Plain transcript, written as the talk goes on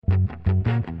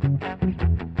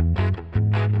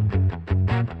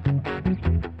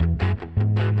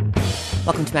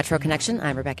Welcome to Metro Connection.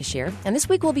 I'm Rebecca Shear. And this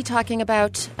week we'll be talking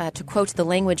about, to quote the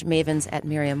language mavens at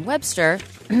Merriam-Webster,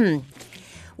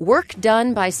 work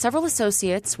done by several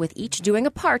associates with each doing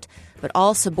a part, but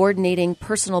all subordinating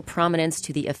personal prominence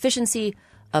to the efficiency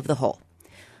of the whole.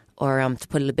 Or, to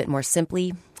put it a bit more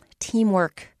simply,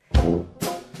 teamwork.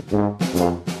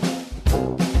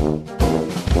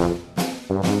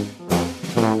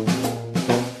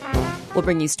 We'll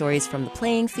bring you stories from the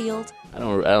playing field. I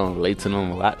don't relate to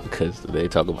them a lot because they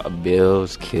talk about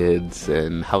bills, kids,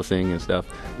 and housing and stuff,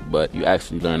 but you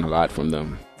actually learn a lot from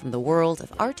them. From the world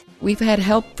of art. We've had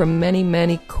help from many,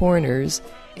 many corners.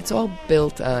 It's all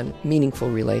built on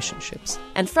meaningful relationships.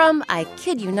 And from, I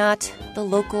kid you not, the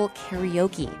local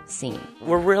karaoke scene.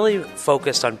 We're really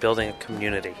focused on building a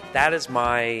community. That is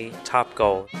my top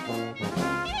goal.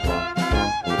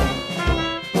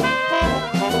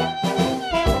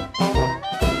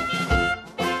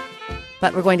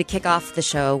 But we're going to kick off the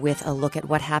show with a look at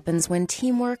what happens when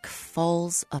teamwork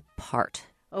falls apart.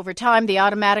 Over time, the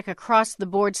automatic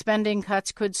across-the-board spending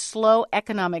cuts could slow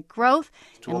economic growth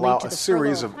to allow a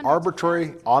series of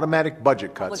arbitrary automatic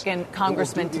budget cuts. Republican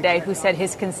congressman today who said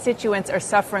his constituents are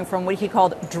suffering from what he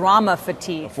called drama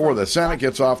fatigue. Before the Senate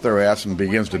gets off their ass and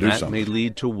begins to do that something. May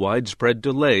lead to widespread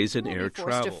delays in air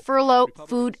travel. To furlough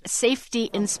food safety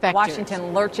inspectors.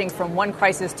 Washington lurching from one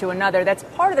crisis to another. That's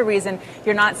part of the reason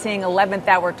you're not seeing 11th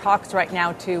hour talks right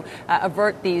now to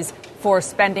avert these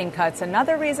forced spending cuts.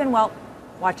 Another reason, well,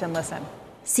 watch and listen.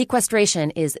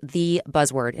 Sequestration is the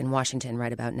buzzword in Washington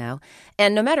right about now.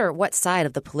 And no matter what side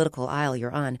of the political aisle you're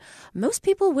on, most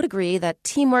people would agree that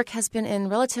teamwork has been in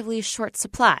relatively short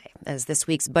supply as this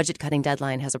week's budget-cutting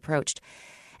deadline has approached.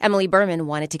 Emily Berman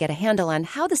wanted to get a handle on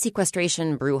how the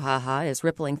sequestration brouhaha is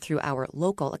rippling through our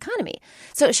local economy.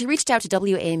 So she reached out to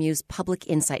WAMU's Public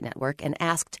Insight Network and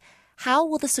asked, how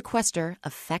will the sequester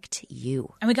affect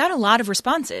you? And we got a lot of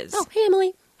responses. Oh, hey,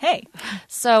 Emily. Hey.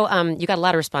 So you got a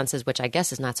lot of responses, which I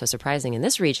guess is not so surprising in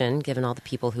this region, given all the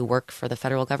people who work for the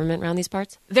federal government around these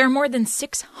parts. There are more than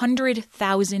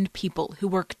 600,000 people who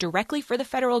work directly for the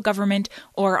federal government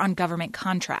or on government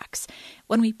contracts.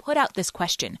 When we put out this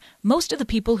question, most of the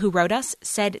people who wrote us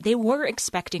said they were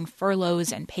expecting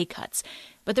furloughs and pay cuts.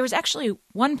 But there was actually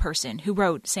one person who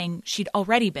wrote saying she'd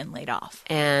already been laid off.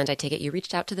 And I take it you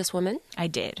reached out to this woman? I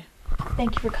did.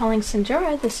 Thank you for calling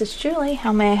Sanjura. This is Julie.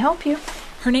 How may I help you?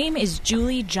 Her name is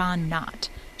Julie John Knott.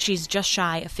 She's just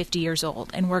shy of 50 years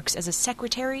old and works as a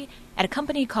secretary at a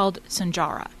company called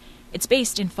Sanjara. It's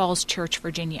based in Falls Church,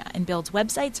 Virginia, and builds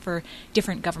websites for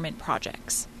different government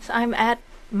projects. So I'm at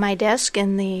my desk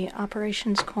in the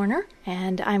operations corner,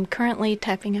 and I'm currently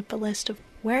typing up a list of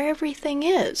where everything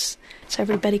is so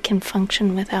everybody can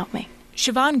function without me.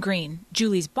 Siobhan Green,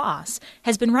 Julie's boss,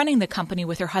 has been running the company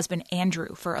with her husband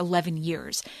Andrew for 11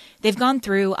 years. They've gone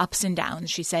through ups and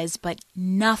downs, she says, but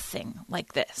nothing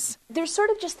like this. There's sort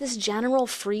of just this general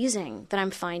freezing that I'm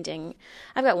finding.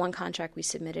 I've got one contract we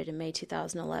submitted in May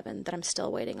 2011 that I'm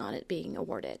still waiting on it being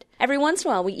awarded. Every once in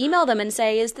a while, we email them and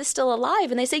say, is this still alive?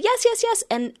 And they say, yes, yes, yes.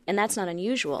 And that's not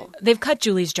unusual. They've cut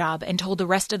Julie's job and told the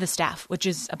rest of the staff, which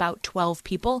is about 12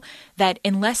 people, that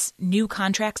unless new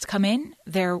contracts come in,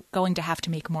 they're going to have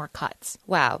to make more cuts.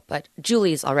 Wow, but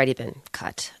Julie's already been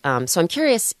cut. So I'm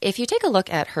curious, if you take a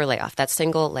look at her layoff, that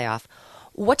single layoff,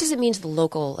 what does it mean to the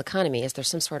local economy? Is there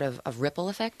some sort of ripple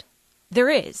effect? There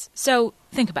is. So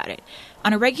think about it.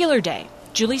 On a regular day,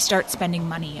 Julie starts spending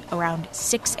money around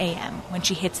 6 a.m. when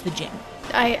she hits the gym.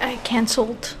 I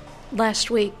canceled last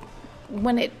week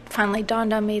when it finally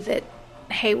dawned on me that,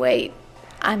 hey, wait,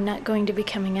 I'm not going to be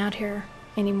coming out here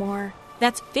anymore.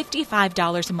 That's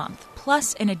 $55 a month,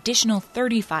 plus an additional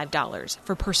 $35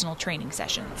 for personal training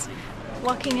sessions.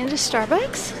 Walking into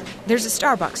Starbucks? There's a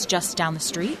Starbucks just down the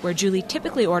street where Julie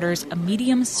typically orders a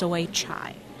medium soy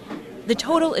chai. The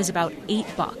total is about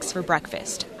 $8 for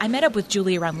breakfast. I met up with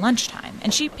Julie around lunchtime,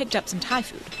 and she picked up some Thai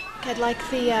food. I'd like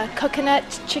the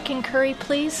coconut chicken curry,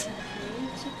 please.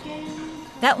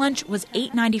 That lunch was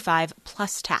 $8.95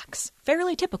 plus tax.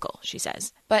 Fairly typical, she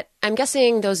says. But I'm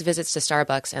guessing those visits to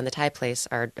Starbucks and the Thai place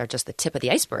are just the tip of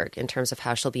the iceberg in terms of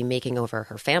how she'll be making over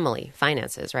her family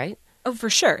finances, right? Oh,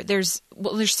 for sure. There's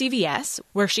CVS,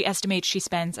 where she estimates she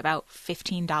spends about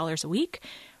 $15 a week.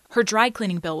 Her dry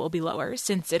cleaning bill will be lower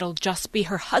since it'll just be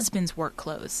her husband's work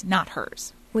clothes, not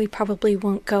hers. We probably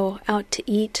won't go out to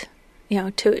eat,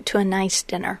 to a nice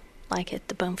dinner, like at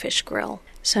the Bonefish Grill.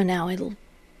 So now it'll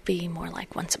be more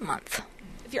like once a month.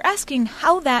 If you're asking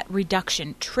how that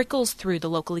reduction trickles through the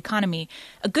local economy,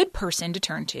 a good person to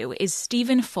turn to is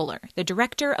Stephen Fuller, the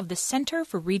director of the Center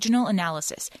for Regional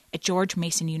Analysis at George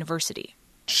Mason University.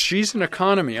 She's an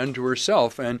economy unto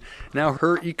herself, and now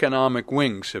her economic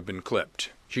wings have been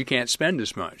clipped. She can't spend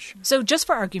as much. So just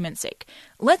for argument's sake,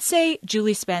 let's say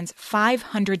Julie spends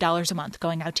 $500 a month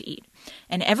going out to eat.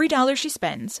 And every dollar she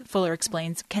spends, Fuller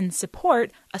explains, can support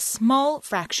a small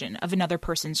fraction of another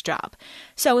person's job.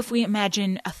 So if we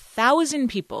imagine 1,000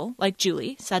 people like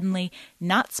Julie suddenly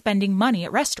not spending money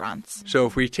at restaurants. So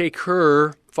if we take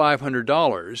her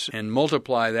 $500 and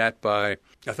multiply that by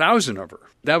 1,000 of her,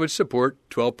 that would support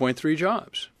 12.3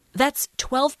 jobs. That's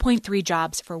 12.3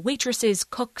 jobs for waitresses,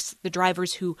 cooks, the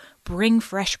drivers who bring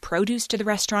fresh produce to the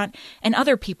restaurant, and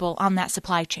other people on that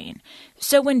supply chain.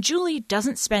 So when Julie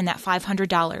doesn't spend that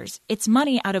 $500, it's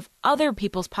money out of other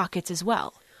people's pockets as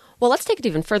well. Well, let's take it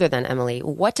even further then, Emily.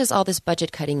 What does all this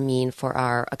budget cutting mean for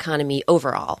our economy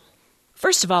overall?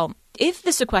 First of all, if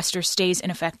the sequester stays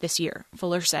in effect this year,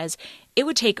 Fuller says, it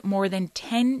would take more than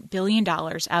 $10 billion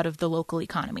out of the local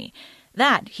economy.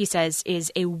 That, he says,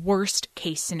 is a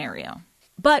worst-case scenario.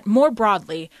 But more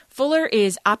broadly, Fuller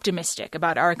is optimistic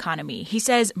about our economy. He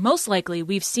says most likely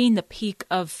we've seen the peak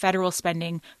of federal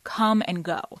spending come and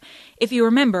go. If you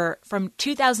remember, from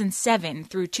 2007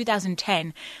 through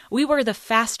 2010, we were the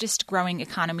fastest-growing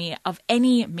economy of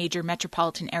any major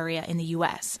metropolitan area in the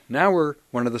U.S. Now we're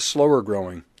one of the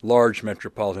slower-growing large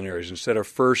metropolitan areas. Instead of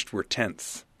first, we're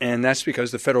 10th. And that's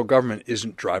because the federal government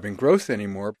isn't driving growth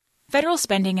anymore. Federal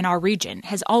spending in our region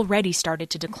has already started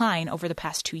to decline over the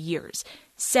past 2 years,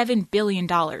 $7 billion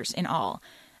in all.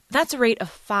 That's a rate of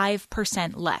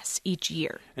 5% less each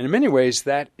year. And in many ways,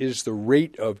 that is the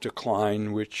rate of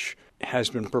decline which has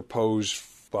been proposed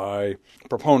by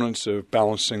proponents of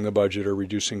balancing the budget or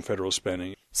reducing federal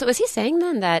spending. So is he saying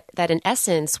then that in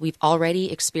essence we've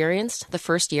already experienced the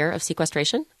first year of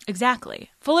sequestration? Exactly.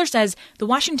 Fuller says the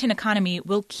Washington economy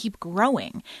will keep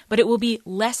growing, but it will be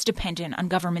less dependent on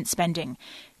government spending.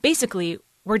 Basically,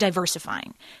 we're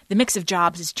diversifying. The mix of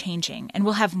jobs is changing, and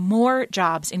we'll have more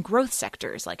jobs in growth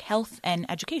sectors like health and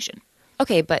education.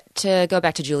 Okay, but to go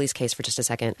back to Julie's case for just a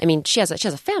second, I mean, she has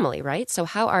a family, right? So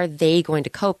how are they going to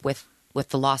cope with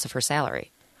the loss of her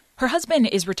salary? Her husband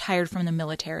is retired from the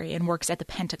military and works at the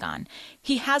Pentagon.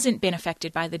 He hasn't been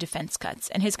affected by the defense cuts,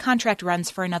 and his contract runs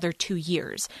for another 2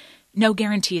 years. No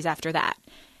guarantees after that.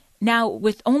 Now,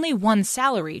 with only one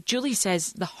salary, Julie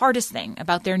says the hardest thing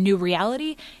about their new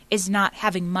reality is not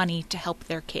having money to help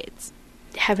their kids.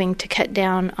 Having to cut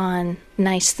down on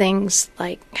nice things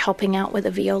like helping out with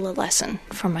a viola lesson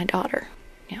for my daughter.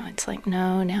 It's like,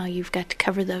 no, now you've got to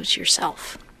cover those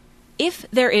yourself. If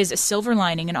there is a silver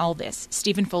lining in all this,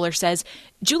 Stephen Fuller says,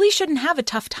 Julie shouldn't have a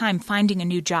tough time finding a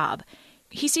new job.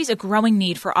 He sees a growing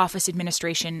need for office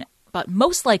administration, but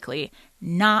most likely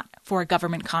not for a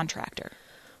government contractor.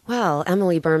 Well,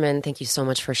 Emily Berman, thank you so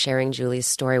much for sharing Julie's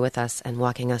story with us and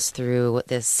walking us through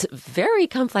this very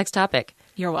complex topic.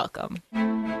 You're welcome.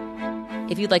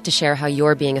 If you'd like to share how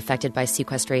you're being affected by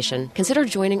sequestration, consider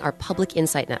joining our Public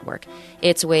Insight Network.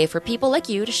 It's a way for people like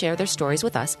you to share their stories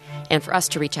with us and for us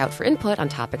to reach out for input on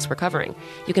topics we're covering.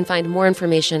 You can find more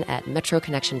information at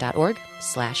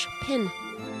metroconnection.org/pin.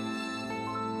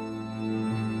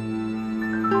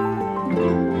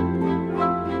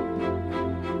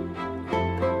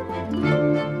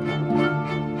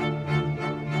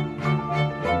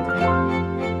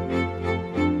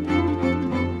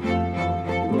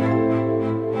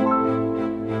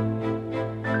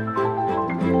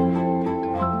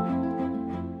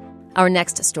 Our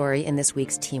next story in this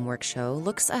week's Teamwork Show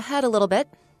looks ahead a little bit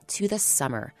to the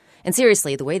summer. And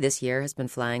seriously, the way this year has been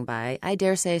flying by, I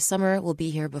dare say summer will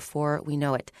be here before we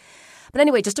know it. But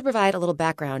anyway, just to provide a little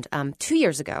background, 2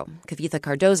 years ago, Kavitha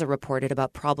Cardoza reported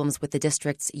about problems with the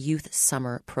district's youth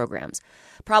summer programs.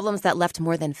 Problems that left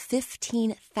more than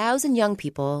 15,000 young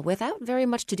people without very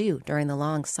much to do during the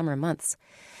long summer months.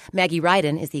 Maggie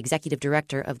Ryden is the executive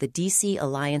director of the D.C.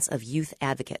 Alliance of Youth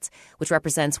Advocates, which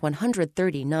represents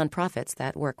 130 nonprofits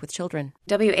that work with children.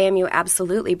 WAMU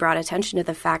absolutely brought attention to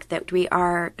the fact that we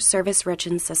are service-rich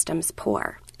and systems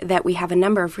poor, that we have a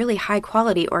number of really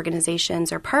high-quality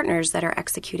organizations or partners that are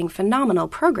executing phenomenal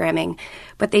programming,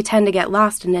 but they tend to get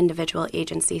lost in individual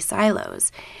agency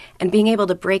silos. And being able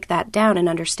to break that down and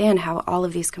understand how all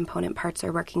of these component parts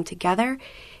are working together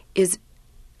has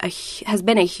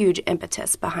been a huge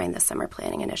impetus behind the Summer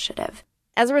Planning Initiative.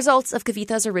 As a result of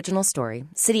Kavitha's original story,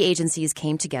 city agencies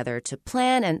came together to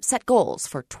plan and set goals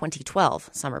for 2012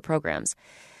 summer programs.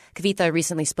 Kavitha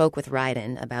recently spoke with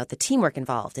Ryden about the teamwork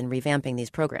involved in revamping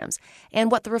these programs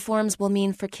and what the reforms will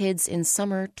mean for kids in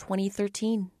summer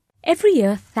 2013. Every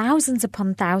year, thousands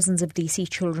upon thousands of DC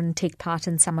children take part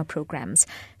in summer programs.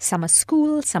 Summer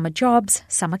school, summer jobs,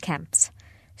 summer camps.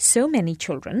 So many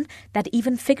children that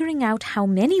even figuring out how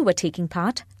many were taking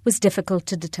part was difficult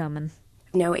to determine.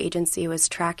 No agency was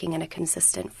tracking in a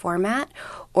consistent format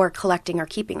or collecting or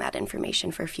keeping that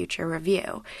information for future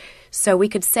review. So we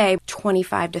could say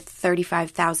 25 to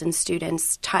 35,000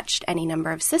 students touched any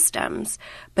number of systems,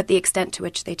 but the extent to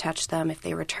which they touched them, if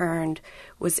they returned,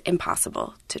 was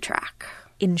impossible to track.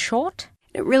 In short?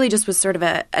 It really just was sort of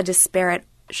a disparate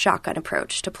shotgun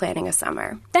approach to planning a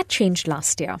summer. That changed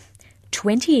last year.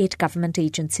 28 government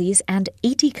agencies and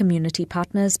 80 community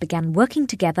partners began working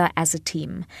together as a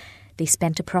team. They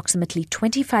spent approximately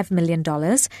 $25 million,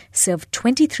 served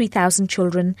 23,000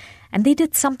 children, and they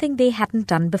did something they hadn't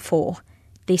done before.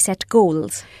 They set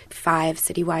goals. 5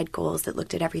 citywide goals that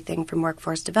looked at everything from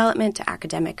workforce development to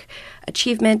academic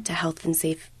achievement to health and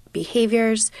safe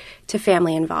behaviors to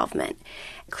family involvement.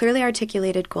 Clearly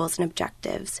articulated goals and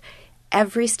objectives.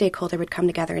 Every stakeholder would come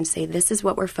together and say, this is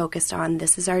what we're focused on,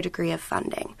 this is our degree of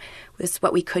funding, this is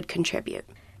what we could contribute.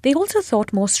 They also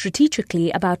thought more strategically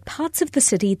about parts of the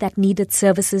city that needed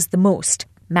services the most,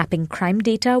 mapping crime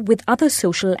data with other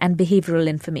social and behavioral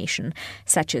information,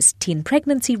 such as teen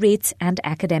pregnancy rates and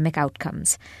academic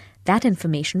outcomes. That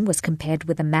information was compared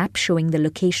with a map showing the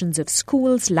locations of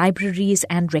schools, libraries,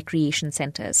 and recreation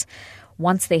centers.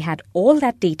 Once they had all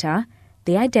that data,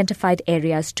 they identified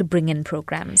areas to bring in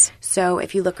programs. So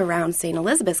if you look around St.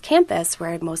 Elizabeth's campus,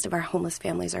 where most of our homeless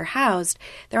families are housed,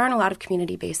 there aren't a lot of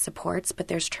community-based supports, but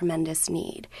there's tremendous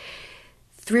need.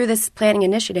 Through this planning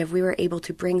initiative, we were able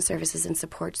to bring services and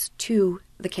supports to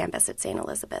the campus at St.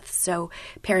 Elizabeth. So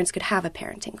parents could have a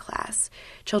parenting class.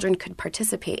 Children could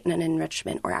participate in an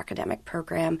enrichment or academic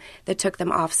program that took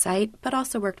them off-site, but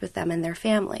also worked with them and their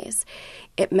families.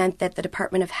 It meant that the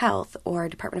Department of Health or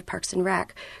Department of Parks and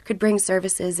Rec could bring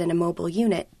services in a mobile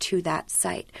unit to that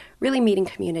site, really meeting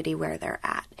community where they're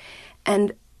at.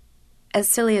 And as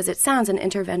silly as it sounds, an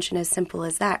intervention as simple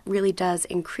as that really does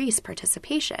increase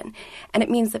participation, and it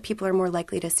means that people are more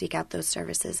likely to seek out those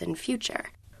services in future.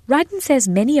 Ryden says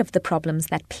many of the problems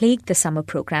that plagued the summer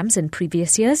programs in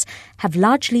previous years have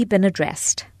largely been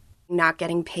addressed. Not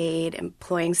getting paid,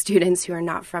 employing students who are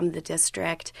not from the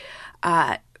district,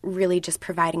 really just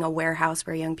providing a warehouse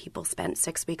where young people spent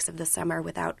 6 weeks of the summer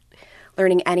without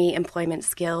learning any employment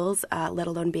skills, let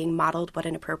alone being modeled what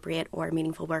an appropriate or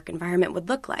meaningful work environment would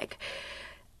look like.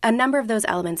 A number of those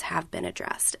elements have been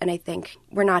addressed, and I think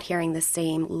we're not hearing the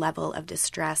same level of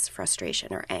distress,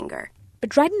 frustration, or anger. But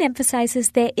Ryden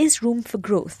emphasizes there is room for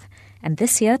growth, and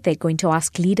this year they're going to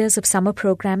ask leaders of summer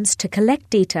programs to collect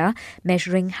data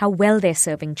measuring how well they're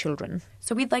serving children.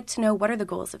 So we'd like to know, what are the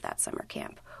goals of that summer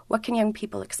camp? What can young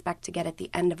people expect to get at the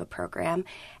end of a program?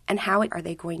 And how are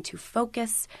they going to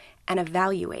focus and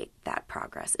evaluate that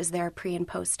progress? Is there a pre- and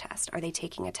post-test? Are they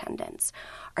taking attendance?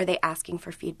 Are they asking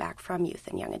for feedback from youth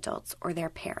and young adults or their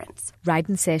parents?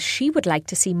 Ryden says she would like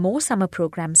to see more summer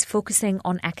programs focusing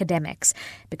on academics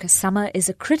because summer is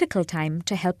a critical time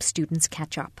to help students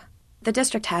catch up. The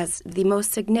district has the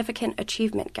most significant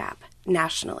achievement gap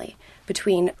nationally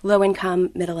between low-income,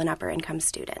 middle, and upper-income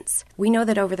students. We know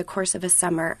that over the course of a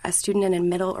summer, a student in a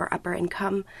middle or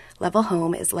upper-income level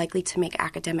home is likely to make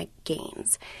academic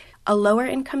gains. A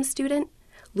lower-income student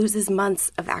loses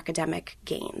months of academic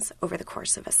gains over the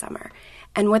course of a summer.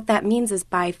 And what that means is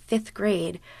by 5th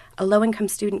grade, a low-income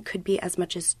student could be as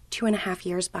much as 2.5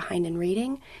 years behind in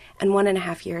reading and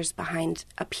 1.5 years behind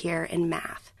a peer in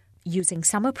math. Using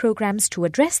summer programs to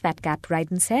address that gap,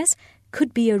 Ryden says,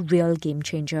 could be a real game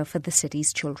changer for the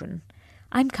city's children.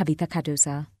 I'm Kavita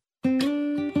Cardoza.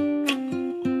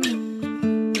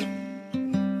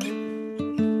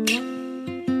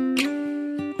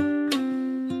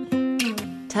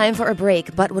 Time for a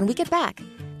break, but when we get back,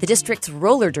 the district's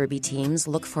roller derby teams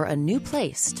look for a new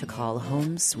place to call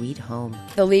home sweet home.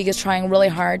 The league is trying really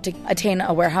hard to attain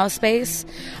a warehouse space.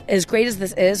 As great as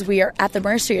this is, we are at the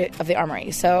mercy of the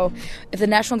Armory. So if the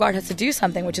National Guard has to do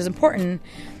something, which is important,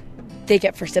 they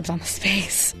get first dibs on the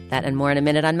space. That and more in a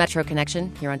minute on Metro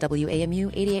Connection here on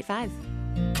WAMU 88.5.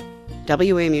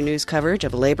 WAMU News coverage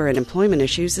of labor and employment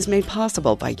issues is made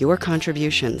possible by your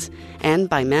contributions and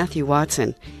by Matthew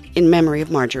Watson, in memory of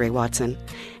Marjorie Watson.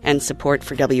 And support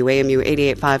for WAMU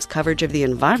 88.5's coverage of the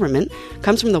environment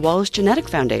comes from the Wallace Genetic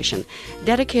Foundation,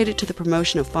 dedicated to the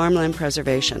promotion of farmland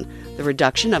preservation, the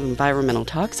reduction of environmental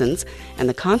toxins, and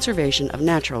the conservation of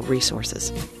natural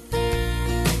resources.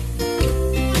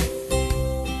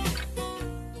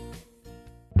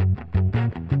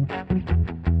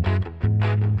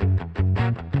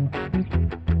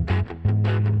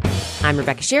 I'm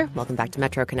Rebecca Shear. Welcome back to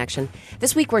Metro Connection.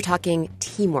 This week we're talking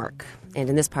teamwork. And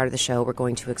in this part of the show, we're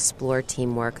going to explore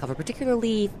teamwork of a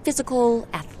particularly physical,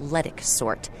 athletic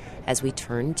sort as we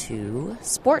turn to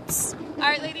sports. All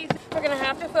right, ladies, we're going to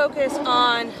have to focus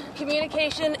on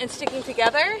communication and sticking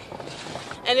together.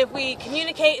 And if we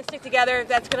communicate and stick together,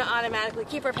 that's going to automatically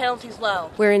keep our penalties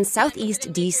low. We're in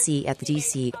Southeast D.C. at the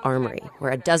D.C. Armory, where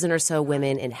a dozen or so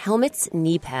women in helmets,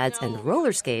 knee pads, and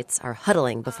roller skates are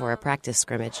huddling before a practice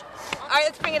scrimmage. All right,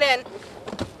 let's bring it in.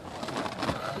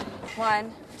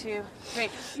 1, 2, 3.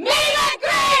 Mean and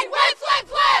green! Whips,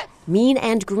 whips, whips! Mean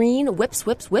and green, whips,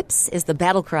 whips, whips is the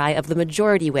battle cry of the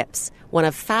Majority Whips, one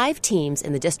of 5 teams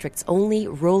in the district's only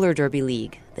roller derby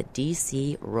league, the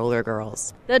D.C. Roller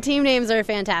Girls. The team names are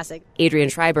fantastic. Adrienne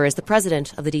Schreiber is the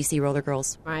president of the D.C. Roller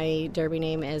Girls. My derby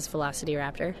name is Velocity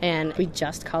Raptor, and we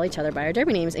just call each other by our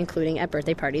derby names, including at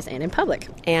birthday parties and in public.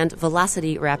 And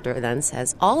Velocity Raptor then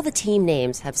says all the team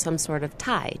names have some sort of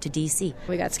tie to D.C.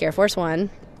 We got Scare Force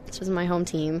One, which is my home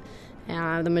team.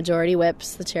 The Majority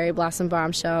Whips, the Cherry Blossom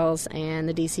Bombshells, and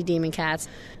the DC Demon Cats.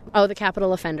 Oh, the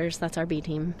Capital Offenders, that's our B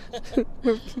team.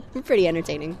 We're pretty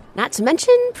entertaining. Not to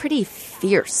mention pretty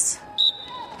fierce.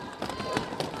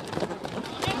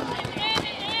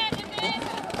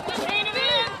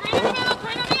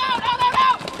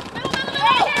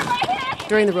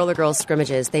 During the Roller Girls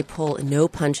scrimmages, they pull no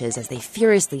punches as they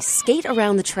furiously skate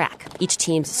around the track, each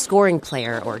team's scoring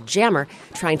player or jammer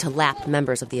trying to lap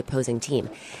members of the opposing team.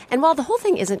 And while the whole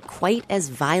thing isn't quite as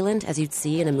violent as you'd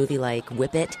see in a movie like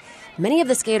Whip It, many of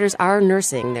the skaters are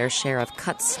nursing their share of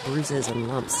cuts, bruises, and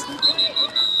lumps.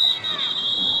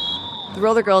 The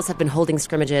Roller Girls have been holding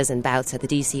scrimmages and bouts at the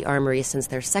D.C. Armory since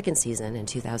their second season in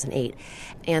 2008.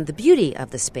 And the beauty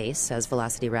of the space, says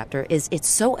Velocity Raptor, is it's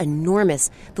so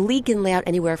enormous, the league can lay out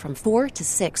anywhere from 4 to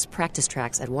 6 practice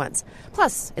tracks at once.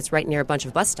 Plus, it's right near a bunch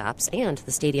of bus stops and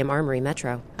the Stadium Armory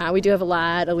Metro. We do have a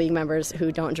lot of league members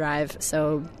who don't drive,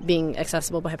 so being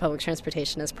accessible by public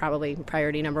transportation is probably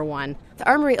priority number 1. The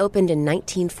Armory opened in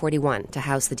 1941 to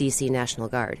house the D.C. National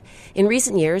Guard. In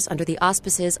recent years, under the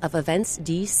auspices of Events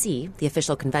D.C., the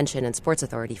official convention and sports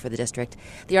authority for the district,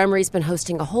 the Armory's been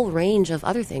hosting a whole range of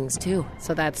other things, too.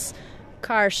 So that's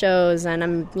car shows and a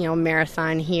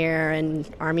marathon here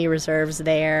and Army reserves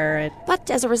there. But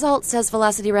as a result, says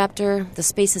Velocity Raptor, the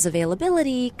space's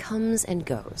availability comes and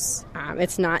goes.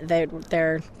 It's not that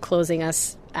they're closing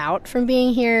us out from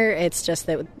being here. It's just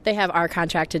that they have our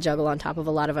contract to juggle on top of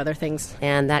a lot of other things.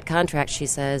 And that contract, she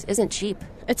says, isn't cheap.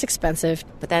 It's expensive.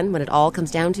 But then when it all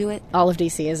comes down to it, all of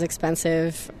D.C. is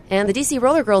expensive. And the D.C.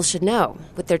 Roller Girls should know.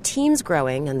 With their teams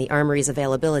growing and the Armory's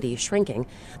availability shrinking,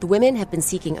 the women have been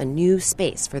seeking a new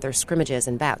space for their scrimmages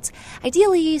and bouts.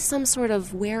 Ideally, some sort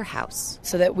of warehouse.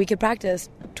 So that we could practice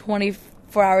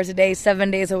 24 hours a day,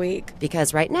 7 days a week.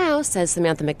 Because right now, says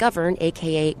Samantha McGovern,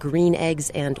 a.k.a. Green Eggs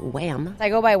and Wham. I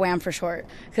go by Wham for short,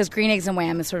 because Green Eggs and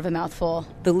Wham is sort of a mouthful.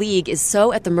 The league is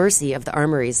so at the mercy of the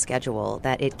Armory's schedule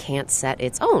that it can't set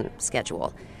its own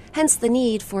schedule. Hence the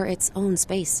need for its own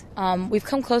space. We've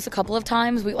come close a couple of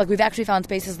times. We've actually found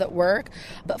spaces that work,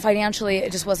 but financially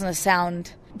it just wasn't a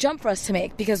sound jump for us to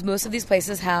make because most of these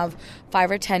places have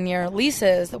 5 or 10-year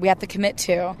leases that we have to commit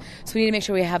to. So we need to make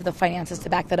sure we have the finances to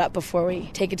back that up before we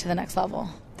take it to the next level.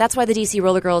 That's why the D.C.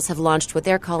 Roller Girls have launched what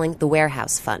they're calling the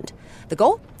Warehouse Fund. The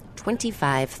goal?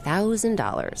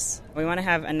 $25,000. We want to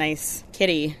have a nice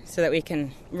kitty so that we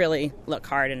can really look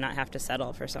hard and not have to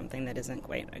settle for something that isn't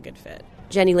quite a good fit.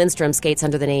 Jenny Lindstrom skates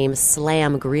under the name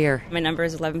Slam Greer. My number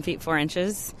is 11 feet 4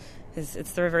 inches.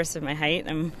 It's the reverse of my height.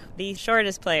 I'm the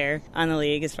shortest player on the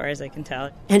league as far as I can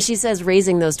tell. And she says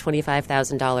raising those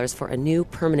 $25,000 for a new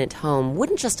permanent home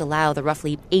wouldn't just allow the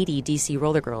roughly 80 D.C.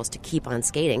 Roller Girls to keep on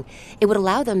skating. It would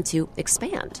allow them to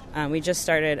expand. We just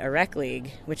started a rec league,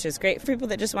 which is great for people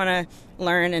that just want to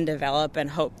learn and develop and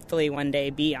hopefully one day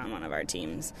be on one of our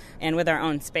teams. And with our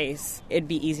own space, it'd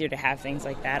be easier to have things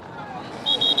like that.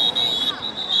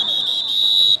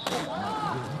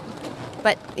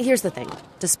 But here's the thing.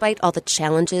 Despite all the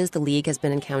challenges the league has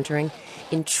been encountering,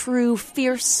 in true,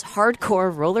 fierce,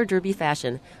 hardcore roller derby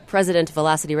fashion, President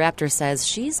Velocity Raptor says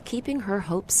she's keeping her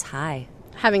hopes high.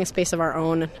 Having a space of our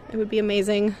own, it would be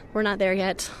amazing. We're not there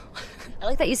yet. I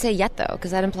like that you say yet, though, because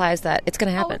that implies that it's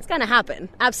going to happen. Oh, it's going to happen.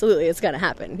 Absolutely, it's going to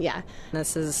happen, yeah.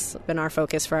 This has been our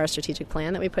focus for our strategic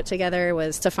plan that we put together,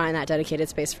 was to find that dedicated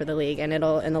space for the league, and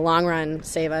it'll, in the long run,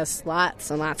 save us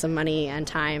lots and lots of money and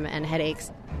time and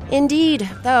headaches. Indeed,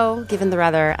 though, given the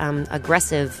rather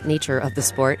aggressive nature of the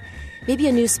sport, maybe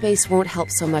a new space won't help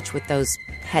so much with those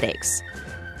headaches.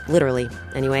 Literally,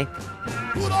 anyway.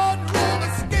 Put on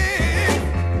roller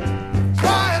skates,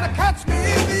 trying to catch me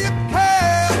if you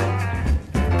can.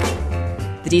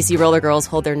 The The DC Roller Girls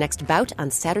hold their next bout on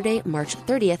Saturday, March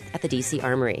 30th at the DC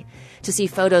Armory. To see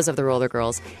photos of the Roller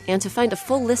Girls and to find a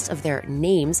full list of their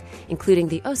names, including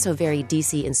the oh-so-very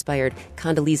DC-inspired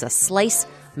Condoleezza Slice,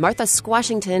 Martha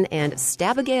Squashington, and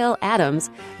Stabigail Adams,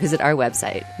 visit our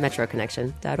website,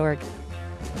 metroconnection.org.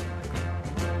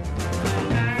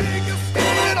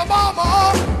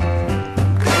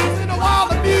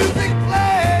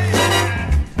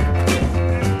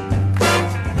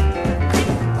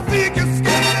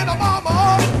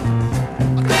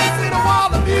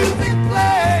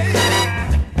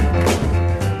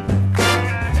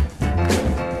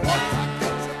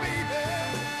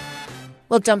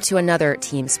 We'll jump to another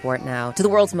team sport now, to the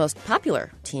world's most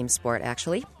popular team sport,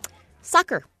 actually,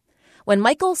 soccer. When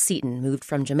Michael Seaton moved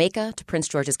from Jamaica to Prince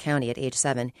George's County at age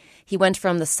 7, he went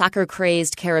from the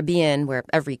soccer-crazed Caribbean, where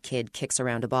every kid kicks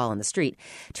around a ball in the street,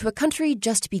 to a country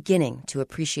just beginning to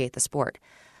appreciate the sport.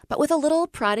 But with a little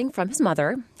prodding from his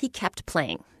mother, he kept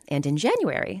playing. And in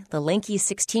January, the lanky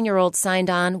 16-year-old signed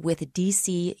on with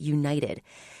DC United.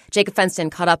 Jacob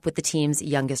Fenston caught up with the team's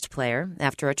youngest player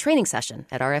after a training session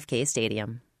at RFK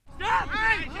Stadium.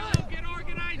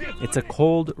 It's a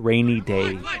cold, rainy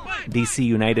day. DC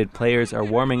United players are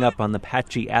warming up on the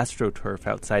patchy AstroTurf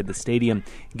outside the stadium,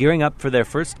 gearing up for their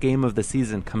first game of the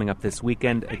season coming up this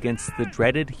weekend against the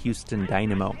dreaded Houston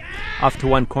Dynamo. Off to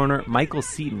one corner, Michael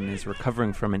Seaton is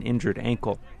recovering from an injured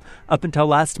ankle. Up until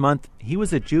last month, he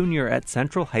was a junior at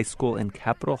Central High School in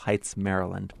Capitol Heights,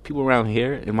 Maryland. People around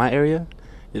here in my area,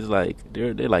 it's like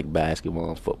they're like basketball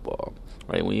and football,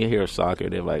 right? When you hear soccer,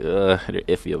 they're like, they're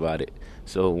iffy about it.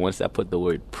 So once I put the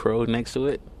word pro next to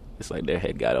it, it's like their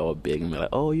head got all big and they're like,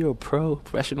 oh, you're a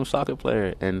professional soccer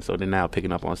player. And so they're now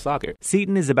picking up on soccer.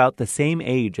 Seaton is about the same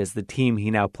age as the team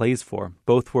he now plays for.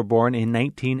 Both were born in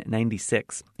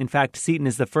 1996. In fact, Seaton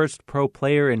is the first pro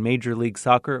player in Major League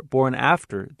Soccer born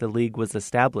after the league was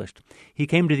established. He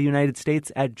came to the United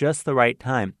States at just the right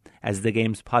time, as the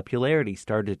game's popularity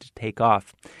started to take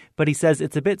off. But he says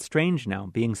it's a bit strange now,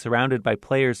 being surrounded by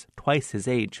players twice his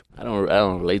age. I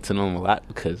don't relate to them a lot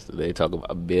because they talk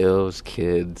about bills,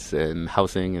 kids, and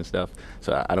housing and stuff.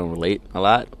 So I don't relate a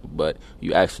lot, but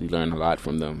you actually learn a lot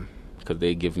from them because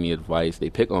they give me advice, they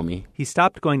pick on me. He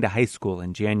stopped going to high school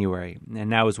in January and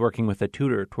now is working with a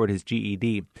tutor toward his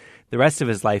GED. The rest of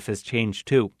his life has changed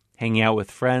too. Hanging out with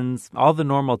friends, all the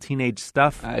normal teenage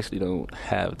stuff. I actually don't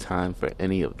have time for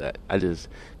any of that. I just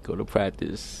go to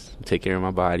practice, take care of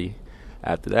my body.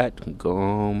 After that, go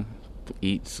home,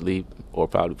 eat, sleep, or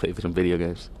probably play for some video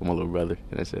games with my little brother,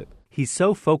 and that's it. He's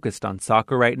so focused on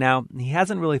soccer right now, he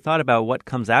hasn't really thought about what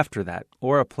comes after that,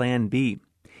 or a plan B.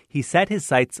 He set his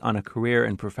sights on a career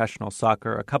in professional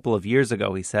soccer a couple of years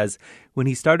ago, he says, when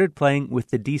he started playing with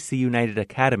the DC United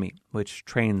Academy, which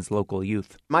trains local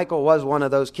youth. Michael was one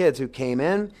of those kids who came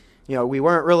in. We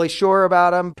weren't really sure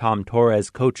about him. Tom Torres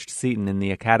coached Seaton in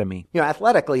the academy.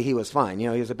 Athletically, he was fine. He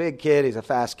was a big kid. He's a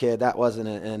fast kid. That wasn't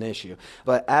an issue.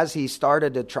 But as he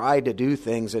started to try to do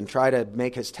things and try to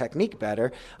make his technique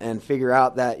better and figure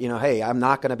out that, hey, I'm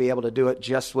not going to be able to do it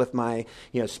just with my,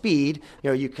 speed,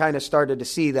 you kind of started to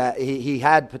see that he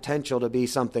had potential to be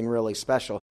something really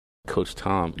special. Coach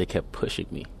Tom, they kept pushing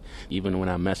me. Even when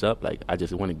I mess up, I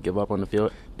just want to give up on the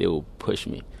field, they will push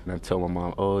me. And I tell my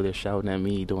mom, oh, they're shouting at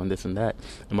me, doing this and that.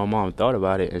 And my mom thought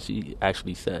about it, and she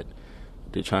actually said,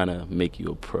 they're trying to make you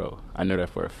a pro. I know that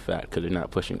for a fact because they're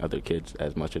not pushing other kids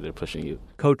as much as they're pushing you.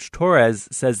 Coach Torres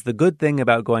says the good thing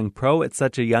about going pro at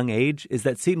such a young age is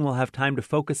that Seaton will have time to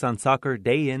focus on soccer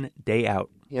day in, day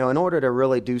out. In order to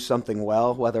really do something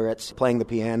well, whether it's playing the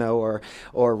piano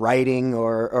or writing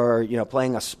or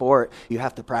playing a sport, you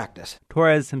have to practice.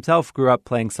 Torres himself grew up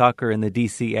playing soccer in the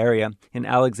D.C. area in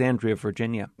Alexandria,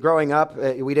 Virginia. Growing up,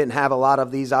 we didn't have a lot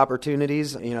of these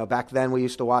opportunities. Back then we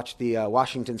used to watch the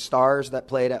Washington Stars that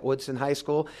played at Woodson High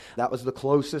School. That was the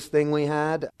closest thing we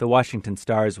had. The Washington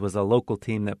Stars was a local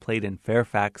team that played in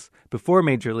Fairfax before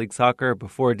Major League Soccer,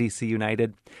 before D.C.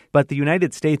 United. But the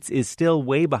United States is still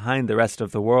way behind the rest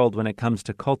of the world when it comes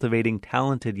to cultivating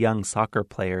talented young soccer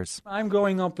players. I'm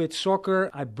growing up with soccer.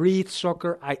 I breathe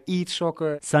soccer. I eat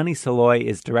soccer. Sonny Saloy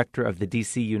is director of the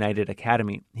DC United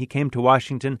Academy. He came to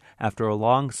Washington after a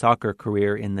long soccer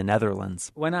career in the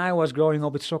Netherlands. When I was growing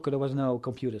up with soccer, there was no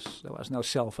computers. There was no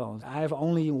cell phones. I have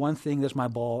only one thing, that's my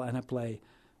ball, and I play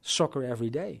soccer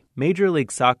every day. Major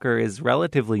League Soccer is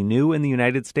relatively new in the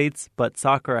United States, but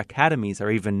soccer academies are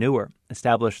even newer,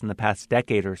 established in the past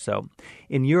decade or so.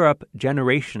 In Europe,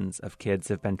 generations of kids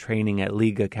have been training at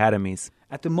league academies.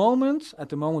 At the moment,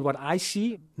 what I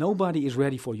see, nobody is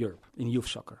ready for Europe in youth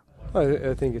soccer.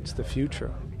 I think it's the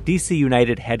future. DC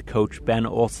United head coach Ben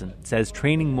Olsen says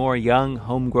training more young,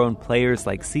 homegrown players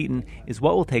like Seton is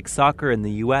what will take soccer in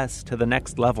the U.S. to the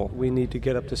next level. We need to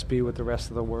get up to speed with the rest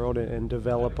of the world and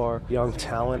develop our young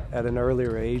talent at an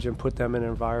earlier age and put them in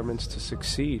environments to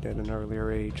succeed at an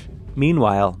earlier age.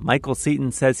 Meanwhile, Michael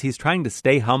Seton says he's trying to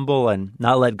stay humble and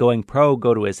not let going pro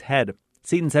go to his head.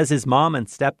 Seton says his mom and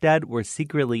stepdad were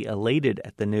secretly elated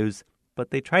at the news, but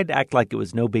they tried to act like it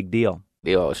was no big deal.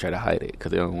 They always try to hide it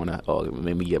because they don't want to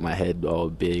make me get my head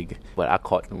all big. But I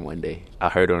caught them one day. I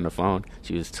heard her on the phone.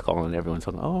 She was calling everyone,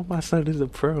 talking, "Oh, my son is a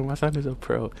pro. My son is a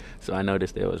pro." So I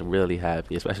noticed they was really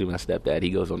happy, especially my stepdad. He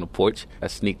goes on the porch. I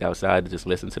sneaked outside to just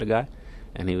listen to the guy.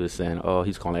 And he was saying,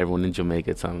 he's calling everyone in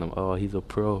Jamaica, telling them, he's a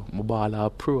pro.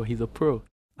 Mubala pro. He's a pro.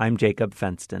 I'm Jacob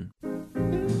Fenston.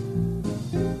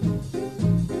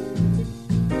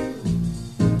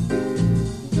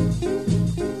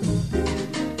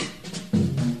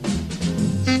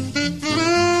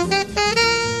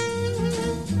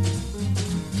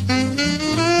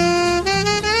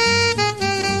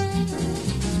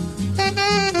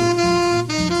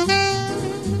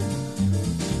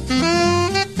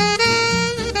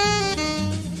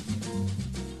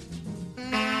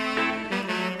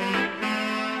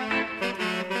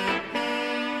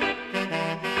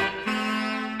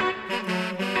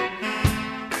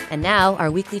 And now, our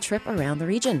weekly trip around the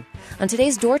region. On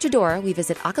today's Door to Door, we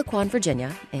visit Occoquan,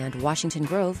 Virginia, and Washington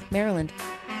Grove, Maryland.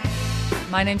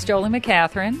 My name's Jolie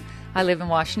McCatherine. I live in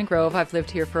Washington Grove. I've lived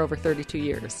here for over 32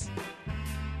 years.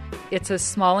 It's a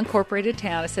small incorporated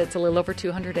town. I said it's a little over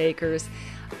 200 acres.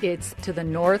 It's to the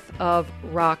north of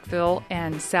Rockville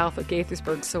and south of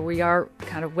Gaithersburg, so we are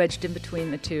kind of wedged in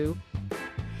between the two.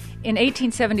 In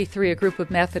 1873, a group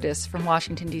of Methodists from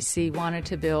Washington, D.C. wanted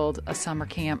to build a summer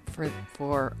camp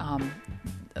for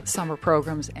summer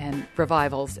programs and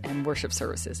revivals and worship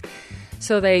services.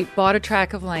 So they bought a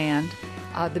tract of land.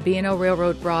 The B&O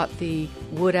Railroad brought the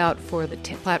wood out for the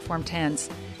platform tents.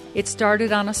 It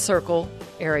started on a circle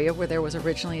area where there was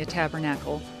originally a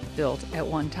tabernacle built at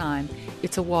one time.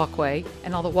 It's a walkway,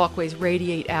 and all the walkways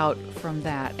radiate out from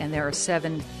that. And there are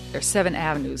seven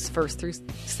avenues, first through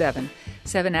seven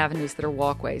avenues that are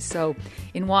walkways. So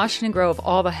in Washington Grove,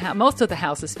 most of the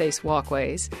houses face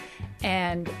walkways,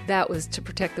 and that was to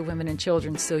protect the women and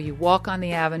children. So you walk on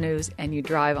the avenues and you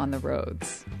drive on the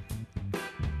roads.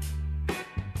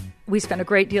 We spend a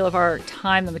great deal of our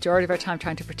time, the majority of our time,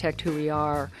 trying to protect who we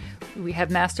are. We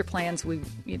have master plans. We,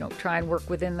 try and work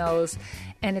within those,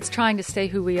 and it's trying to stay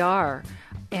who we are,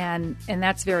 and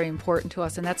that's very important to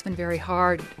us. And that's been very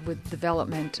hard with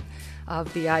development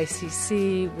of the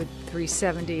ICC, with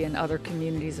 370 and other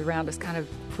communities around us, kind of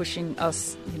pushing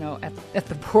us, at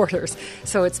the borders.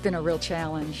 So it's been a real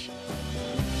challenge.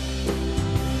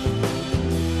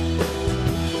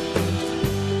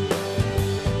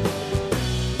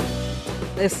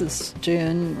 This is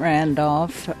June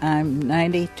Randolph. I'm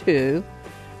 92.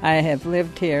 I have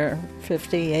lived here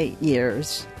 58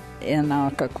 years in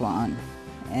Occoquan,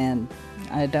 and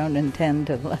I don't intend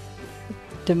to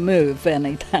move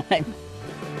anytime.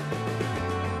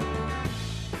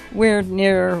 We're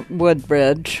near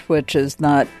Woodbridge, which is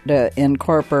not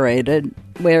incorporated.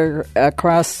 We're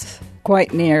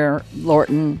quite near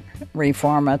Lorton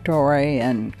Reformatory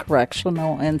and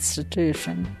Correctional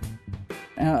Institution.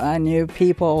 I knew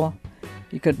people.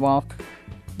 You could walk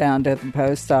down to the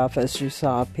post office, you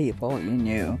saw people you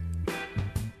knew.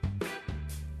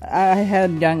 I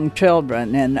had young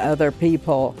children, and other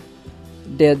people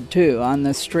did too on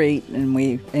the street, and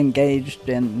we engaged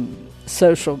in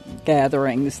social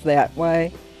gatherings that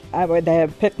way. I would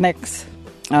have picnics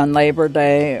on Labor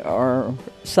Day or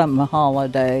some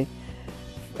holiday,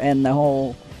 and the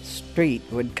whole street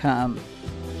would come.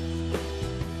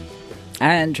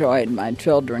 I enjoyed my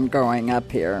children growing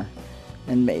up here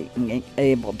and being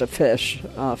able to fish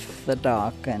off the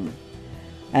dock, and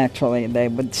actually they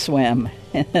would swim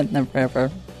in the river.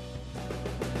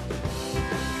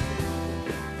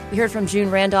 We heard from June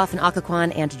Randolph in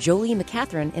Occoquan and Jolie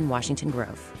McCatherine in Washington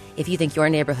Grove. If you think your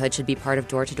neighborhood should be part of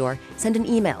Door to Door, send an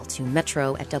email to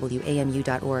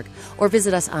metro@wamu.org or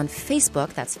visit us on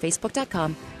Facebook. That's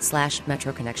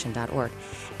facebook.com/metroconnection.org.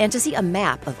 And to see a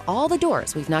map of all the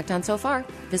doors we've knocked on so far,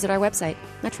 visit our website,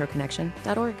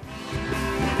 metroconnection.org.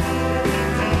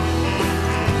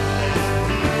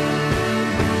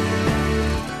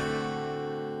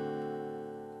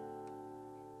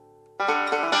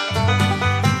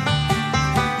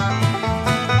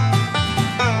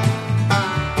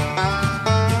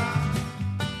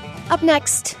 Up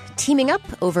next, teaming up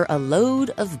over a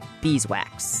load of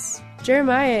beeswax.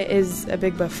 Jeremiah is a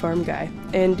Big Buff Farm guy,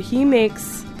 and he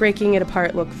makes breaking it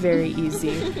apart look very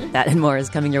easy. That and more is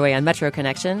coming your way on Metro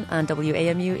Connection on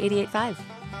WAMU 88.5.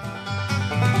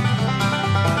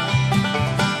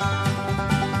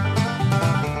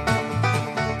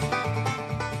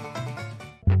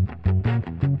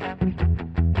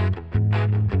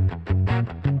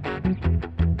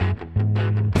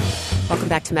 Welcome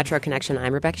back to Metro Connection.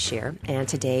 I'm Rebecca Shear, and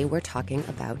today we're talking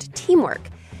about teamwork.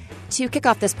 To kick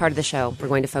off this part of the show, we're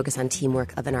going to focus on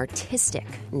teamwork of an artistic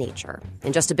nature.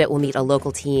 In just a bit, we'll meet a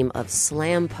local team of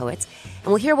slam poets, and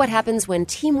we'll hear what happens when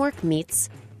teamwork meets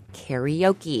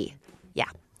karaoke. Yeah,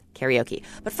 karaoke.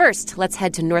 But first, let's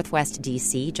head to Northwest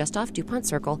D.C., just off DuPont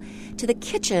Circle, to the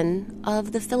kitchen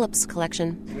of the Phillips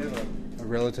Collection. We have a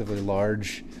relatively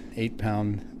large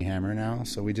 8-pound hammer now,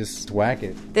 so we just whack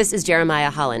it. This is Jeremiah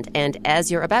Holland, and as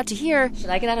you're about to hear... Should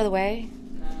I get out of the way?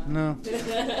 No.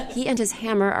 He and his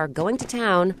hammer are going to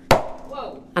town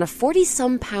on a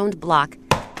 40-some-pound block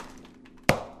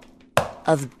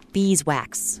of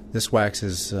beeswax. This wax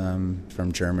is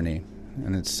from Germany,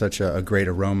 and it's such a great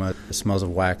aroma. It smells of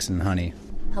wax and honey.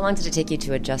 How long did it take you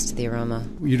to adjust to the aroma?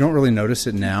 You don't really notice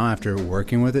it now after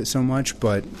working with it so much,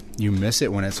 but you miss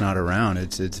it when it's not around.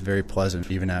 It's very pleasant,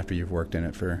 even after you've worked in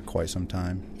it for quite some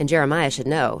time. And Jeremiah should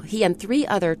know, he and 3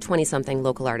 other 20-something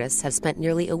local artists have spent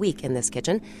nearly a week in this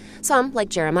kitchen. Some, like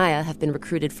Jeremiah, have been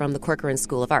recruited from the Corcoran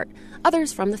School of Art,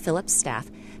 others from the Phillips staff,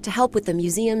 to help with the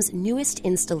museum's newest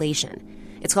installation.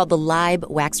 It's called the Leib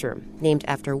Wax Room, named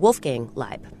after Wolfgang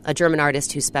Leib, a German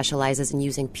artist who specializes in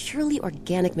using purely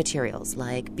organic materials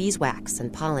like beeswax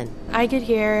and pollen. I get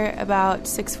here about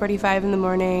 6:45 in the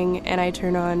morning, and I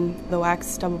turn on the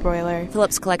wax double broiler.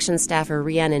 Phillips Collection staffer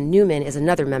Rhiannon Newman is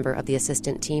another member of the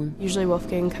assistant team. Usually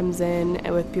Wolfgang comes in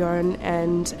with Bjorn,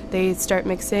 and they start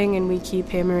mixing, and we keep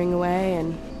hammering away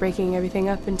and breaking everything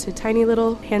up into tiny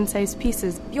little hand-sized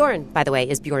pieces. Bjorn, by the way,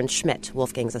 is Bjorn Schmidt,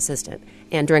 Wolfgang's assistant.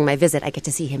 And during my visit, I get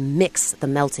to see him mix the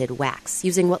melted wax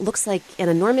using what looks like an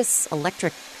enormous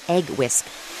electric egg whisk.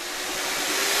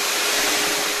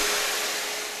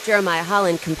 Jeremiah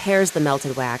Holland compares the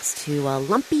melted wax to a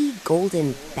lumpy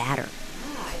golden batter.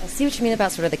 I see what you mean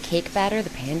about sort of the cake batter, the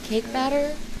pancake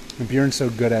batter. And Bjorn's so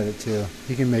good at it, too.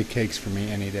 He can make cakes for me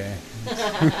any day.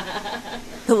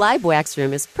 The Leib Wax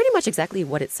Room is pretty much exactly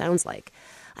what it sounds like.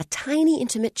 A tiny,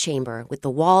 intimate chamber with the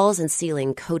walls and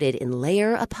ceiling coated in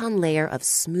layer upon layer of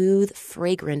smooth,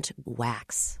 fragrant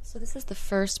wax. So this is the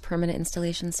first permanent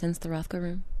installation since the Rothko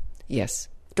Room? Yes.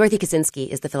 Dorothy Kaczynski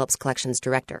is the Phillips Collection's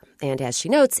director, and as she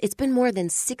notes, it's been more than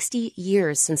 60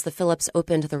 years since the Phillips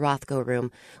opened the Rothko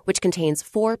Room, which contains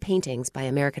 4 paintings by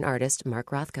American artist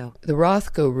Mark Rothko. The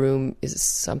Rothko Room is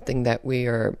something that we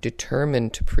are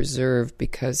determined to preserve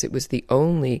because it was the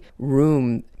only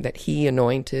room that he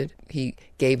anointed. He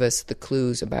gave us the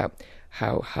clues about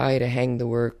how high to hang the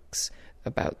works,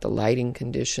 about the lighting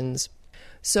conditions.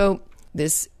 So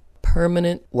this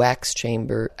permanent wax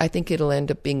chamber, I think it'll end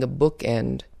up being a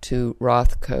bookend to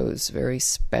Rothko's very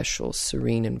special,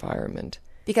 serene environment.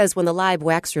 Because when the Leib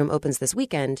Wax Room opens this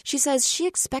weekend, she says she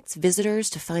expects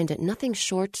visitors to find it nothing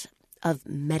short of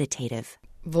meditative.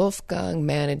 Wolfgang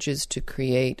manages to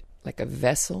create like a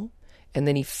vessel, and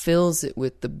then he fills it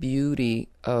with the beauty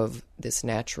of this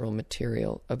natural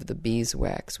material of the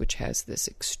beeswax, which has this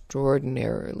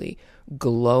extraordinarily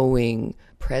glowing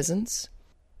presence.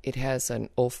 It has an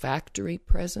olfactory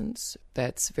presence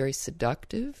that's very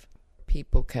seductive.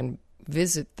 People can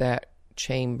visit that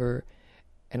chamber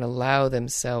and allow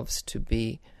themselves to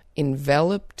be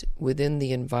enveloped within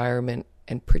the environment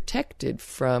and protected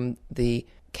from the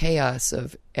chaos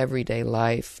of everyday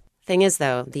life. Thing is,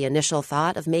 though, the initial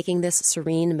thought of making this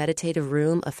serene, meditative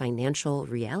room a financial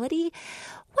reality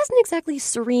wasn't exactly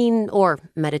serene or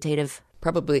meditative.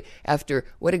 Probably after,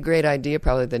 what a great idea,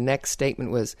 probably the next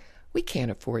statement was, we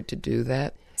can't afford to do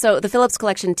that. So the Phillips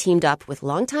Collection teamed up with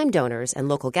longtime donors and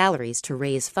local galleries to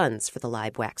raise funds for the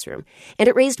Leib Wax Room. And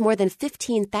it raised more than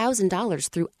 $15,000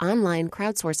 through online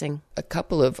crowdsourcing. A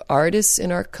couple of artists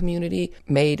in our community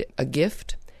made a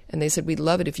gift, and they said, we'd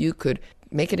love it if you could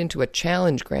make it into a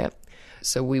challenge grant.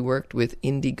 So we worked with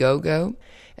Indiegogo,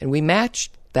 and we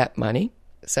matched that money.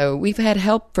 So we've had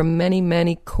help from many,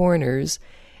 many corners,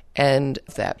 and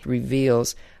that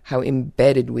reveals how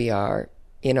embedded we are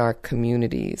in our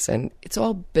communities, and it's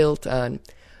all built on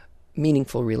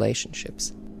meaningful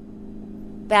relationships.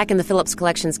 Back in the Phillips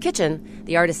Collection's kitchen,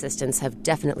 the art assistants have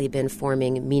definitely been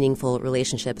forming meaningful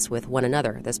relationships with one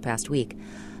another this past week.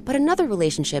 But another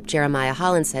relationship Jeremiah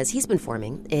Holland says he's been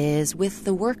forming is with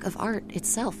the work of art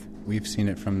itself. We've seen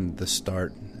it from the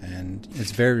start And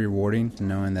it's very rewarding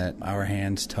knowing that our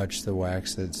hands touch the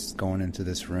wax that's going into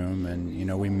this room. And,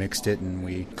 we mixed it and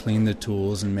we cleaned the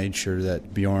tools and made sure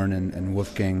that Bjorn and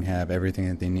Wolfgang have everything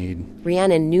that they need.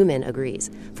 Rhiannon Newman agrees.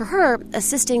 For her,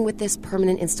 assisting with this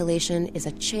permanent installation is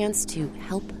a chance to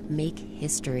help make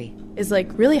history. Is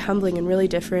really humbling and really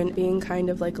different, being kind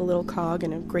of like a little cog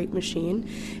in a great machine,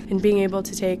 and being able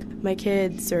to take my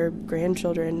kids or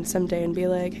grandchildren someday and be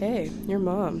like, hey, your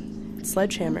mom,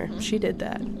 Sledgehammer, she did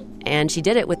that. And she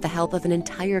did it with the help of an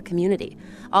entire community,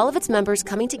 all of its members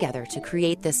coming together to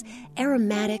create this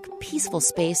aromatic, peaceful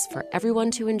space for everyone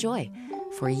to enjoy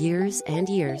for years and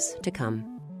years to come.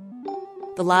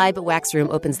 The Libe Wax Room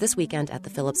opens this weekend at the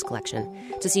Phillips Collection.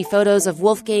 To see photos of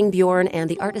Wolfgang, Bjorn, and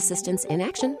the art assistants in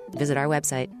action, visit our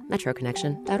website,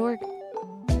 metroconnection.org.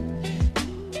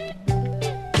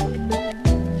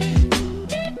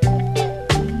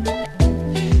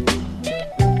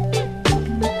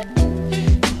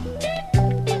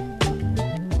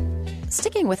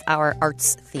 Sticking with our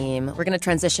arts theme, we're going to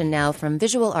transition now from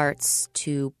visual arts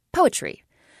to poetry.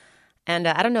 And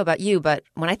I don't know about you, but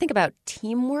when I think about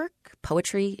teamwork,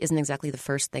 poetry isn't exactly the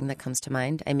first thing that comes to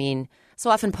mind. I mean,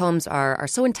 so often poems are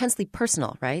so intensely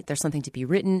personal, right? There's something to be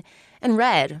written and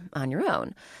read on your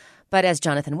own. But as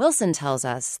Jonathan Wilson tells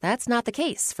us, that's not the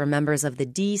case for members of the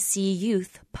DC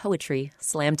Youth Poetry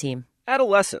Slam Team.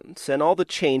 Adolescence and all the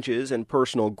changes and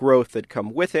personal growth that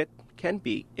come with it can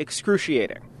be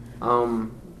excruciating.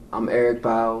 I'm Eric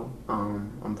Powell.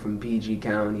 I'm from PG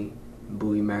County,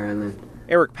 Bowie, Maryland.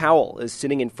 Eric Powell is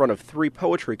sitting in front of 3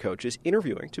 poetry coaches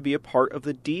interviewing to be a part of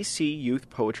the DC Youth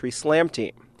Poetry Slam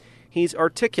Team. He's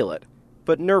articulate,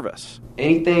 but nervous.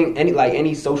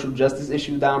 Any social justice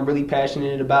issue that I'm really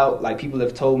passionate about, people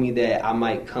have told me that I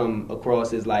might come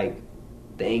across as the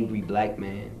angry black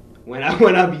man when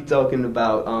I be talking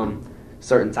about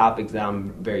certain topics that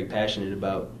I'm very passionate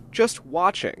about. Just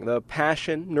watching the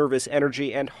passion, nervous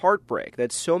energy, and heartbreak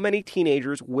that so many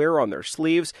teenagers wear on their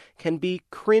sleeves can be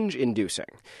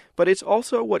cringe-inducing. But it's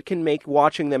also what can make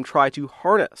watching them try to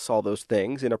harness all those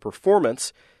things in a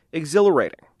performance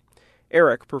exhilarating.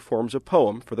 Eric performs a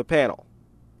poem for the panel.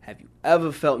 Have you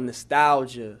ever felt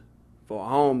nostalgia for a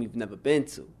home you've never been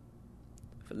to?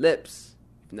 For lips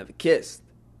you've never kissed?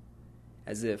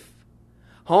 As if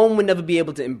home would never be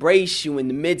able to embrace you in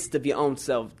the midst of your own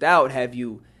self-doubt. Have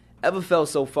you ever felt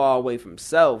so far away from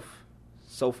self,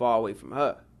 so far away from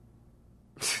her?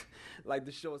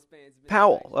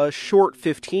 Powell, a short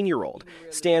 15-year-old,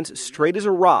 stands straight as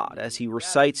a rod as he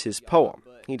recites his poem.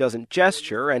 He doesn't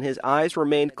gesture, and his eyes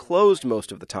remain closed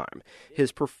most of the time.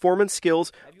 His performance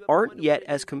skills aren't yet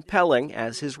as compelling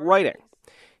as his writing.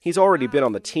 He's already been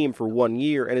on the team for 1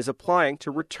 year and is applying to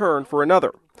return for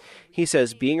another. He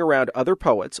says being around other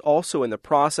poets, also in the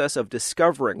process of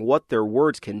discovering what their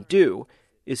words can do,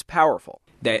 is powerful.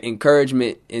 That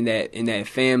encouragement and that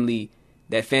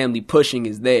family pushing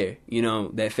is there,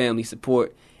 that family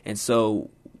support. And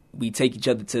so we take each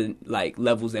other to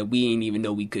levels that we didn't even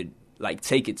know we could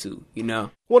take it to,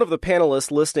 One of the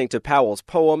panelists listening to Powell's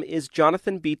poem is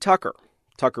Jonathan B. Tucker.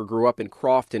 Tucker grew up in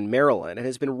Crofton, Maryland, and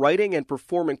has been writing and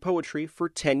performing poetry for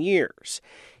 10 years.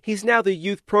 He's now the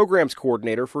youth programs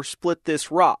coordinator for Split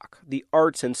This Rock, the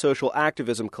arts and social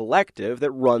activism collective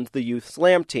that runs the Youth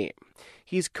Slam Team.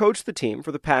 He's coached the team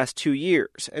for the past 2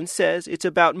 years and says it's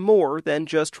about more than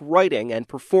just writing and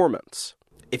performance.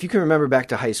 If you can remember back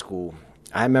to high school,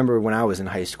 I remember when I was in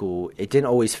high school, it didn't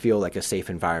always feel like a safe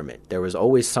environment. There was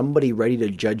always somebody ready to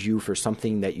judge you for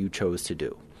something that you chose to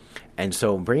do. And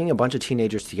so bringing a bunch of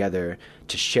teenagers together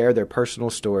to share their personal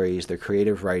stories, their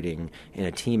creative writing in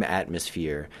a team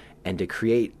atmosphere, and to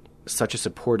create such a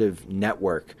supportive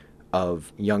network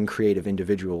of young creative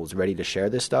individuals ready to share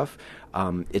this stuff,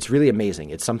 it's really amazing.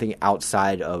 It's something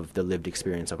outside of the lived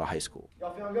experience of a high school.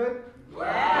 Y'all feeling good?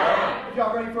 Yeah! If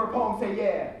y'all ready for a poem, say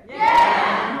yeah.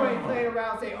 Yeah! If you ain't playing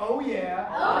around, say oh yeah.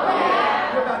 Oh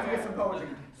yeah! You're about to get some poetry.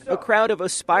 A crowd of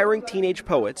aspiring teenage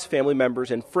poets, family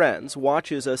members, and friends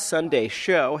watches a Sunday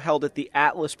show held at the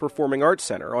Atlas Performing Arts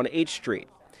Center on H Street.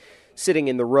 Sitting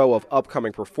in the row of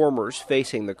upcoming performers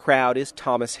facing the crowd is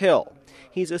Thomas Hill.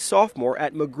 He's a sophomore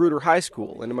at Magruder High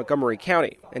School in Montgomery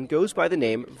County and goes by the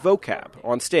name Vocab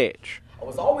on stage. I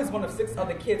was always one of 6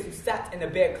 other kids who sat in a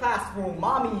bare classroom.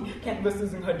 Mommy can't risk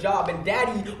losing her job, and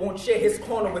Daddy won't share his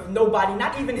corner with nobody,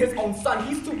 not even his own son.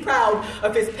 He's too proud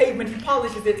of his pavement. He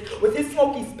polishes it with his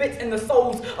smoky spits in the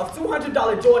soles of $200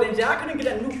 Jordans. And I couldn't get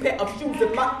a new pair of shoes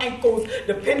if my ankles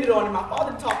depended on it. My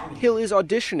father taught me. Hill is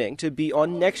auditioning to be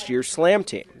on next year's Slam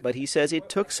Team. but he says it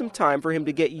took some time for him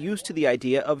to get used to the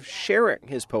idea of sharing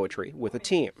his poetry with a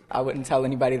team. I wouldn't tell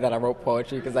anybody that I wrote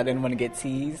poetry because I didn't want to get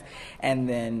teased. And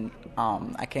then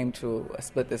I came to a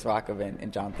Split This Rock event,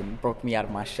 and Jonathan broke me out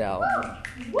of my shell.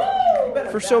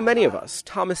 For so many of us,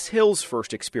 Thomas Hill's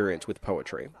first experience with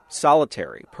poetry,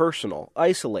 solitary, personal,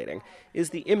 isolating,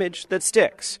 is the image that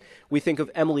sticks. We think of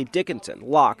Emily Dickinson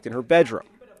locked in her bedroom.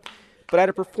 But at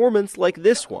a performance like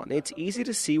this one, it's easy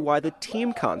to see why the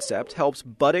team concept helps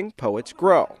budding poets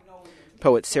grow.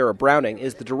 Poet Sarah Browning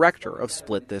is the director of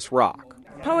Split This Rock.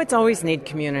 Poets always need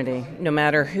community, no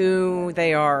matter who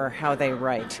they are or how they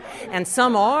write. And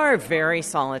some are very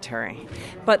solitary.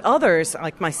 But others,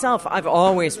 like myself, I've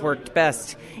always worked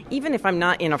best, even if I'm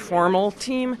not in a formal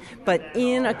team, but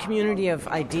in a community of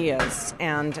ideas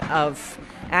and of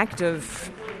active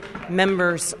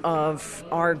members of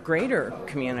our greater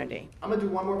community. I'm going to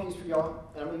do one more piece for y'all,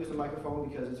 and I'm going to use the microphone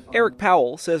because it's fun. Eric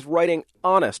Powell says writing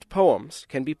honest poems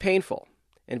can be painful,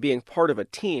 and being part of a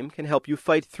team can help you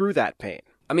fight through that pain.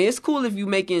 I mean, it's cool if you're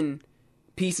making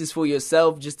pieces for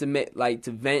yourself just to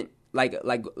to vent, like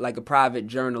a private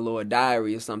journal or a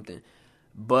diary or something.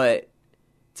 But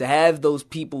to have those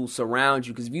people surround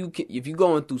you, because if you're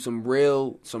going through some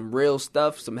real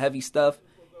stuff, some heavy stuff,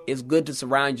 it's good to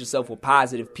surround yourself with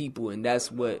positive people, and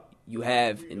that's what you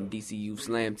have in DC Youth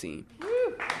Slam Team.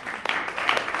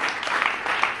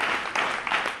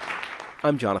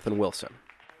 I'm Jonathan Wilson.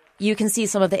 You can see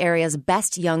some of the area's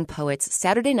best young poets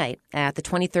Saturday night at the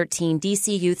 2013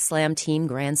 DC Youth Slam Team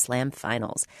Grand Slam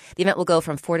Finals. The event will go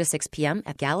from 4 to 6 p.m.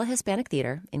 at Gala Hispanic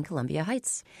Theater in Columbia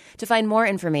Heights. To find more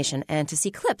information and to see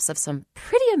clips of some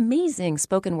pretty amazing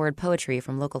spoken word poetry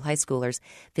from local high schoolers,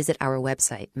 visit our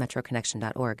website,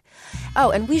 metroconnection.org.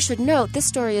 Oh, and we should note this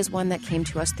story is one that came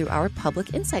to us through our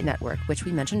Public Insight Network, which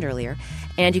we mentioned earlier.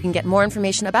 And you can get more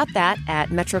information about that at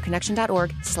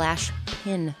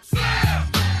metroconnection.org/pin.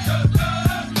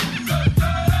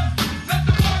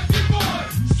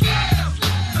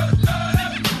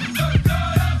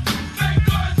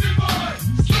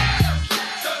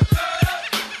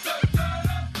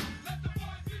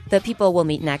 The people we'll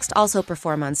meet next also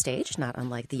perform on stage, not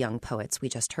unlike the young poets we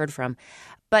just heard from.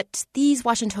 But these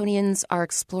Washingtonians are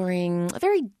exploring a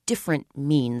very different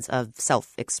means of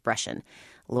self-expression.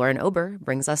 Lauren Ober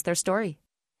brings us their story.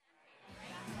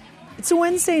 It's a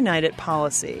Wednesday night at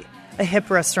Policy, a hip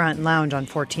restaurant and lounge on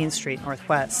 14th Street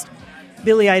Northwest.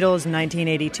 Billy Idol's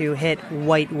 1982 hit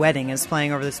White Wedding is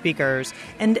playing over the speakers,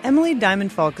 and Emily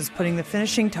Diamond Falk is putting the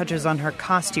finishing touches on her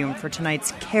costume for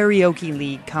tonight's Karaoke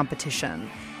League competition.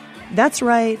 That's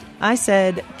right, I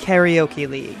said Karaoke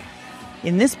League.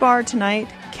 In this bar tonight,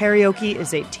 karaoke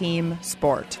is a team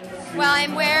sport. Well,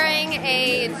 I'm wearing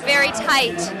a very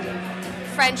tight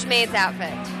French maid's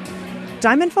outfit.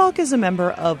 Diamond Falk is a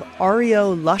member of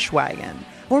REO Lushwagon,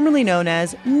 formerly known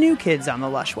as New Kids on the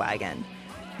Lushwagon.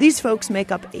 These folks make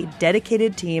up a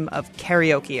dedicated team of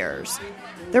karaokeers.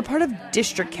 They're part of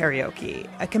District Karaoke,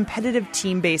 a competitive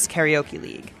team-based karaoke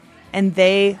league. And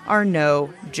they are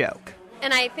no joke.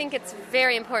 And I think it's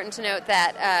very important to note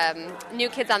that New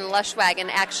Kids on the Lushwagon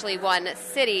actually won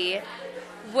city,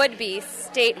 would be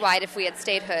statewide if we had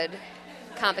statehood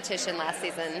competition last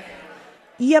season.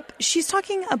 Yep, she's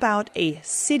talking about a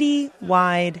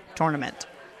city-wide tournament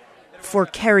for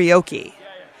karaoke.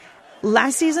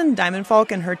 Last season, Diamond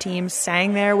Falk and her team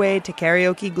sang their way to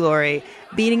karaoke glory,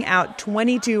 beating out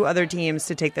 22 other teams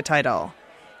to take the title.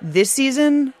 This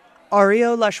season,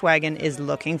 REO Lushwagon is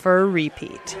looking for a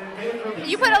repeat.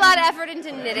 You put a lot of effort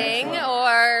into knitting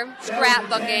or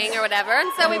scrapbooking or whatever, and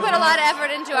so we put a lot of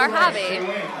effort into our hobby.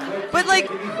 But,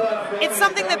 it's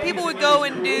something that people would go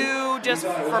and do just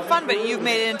for fun, but you've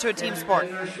made it into a team sport.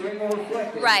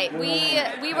 Right.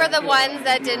 We were the ones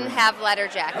that didn't have letter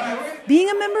jackets. Being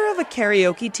a member of a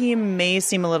karaoke team may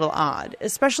seem a little odd,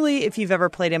 especially if you've ever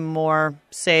played a more,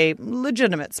 say,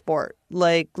 legitimate sport,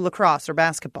 like lacrosse or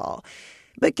basketball.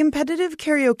 But competitive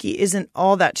karaoke isn't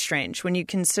all that strange when you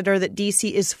consider that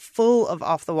DC is full of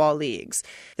off-the-wall leagues.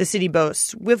 The city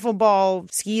boasts wiffle ball,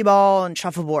 skee ball, and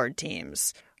shuffleboard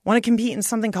teams. Want to compete in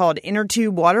something called inner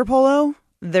tube water polo?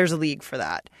 There's a league for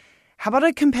that. How about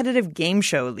a competitive game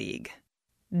show league?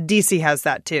 DC has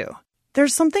that too.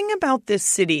 There's something about this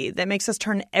city that makes us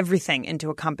turn everything into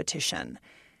a competition.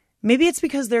 Maybe it's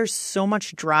because there's so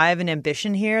much drive and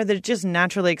ambition here that it just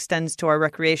naturally extends to our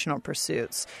recreational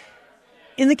pursuits.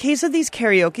 In the case of these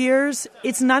karaokeers,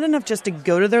 it's not enough just to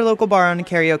go to their local bar on a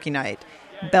karaoke night,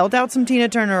 belt out some Tina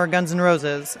Turner or Guns N'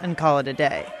 Roses, and call it a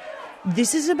day.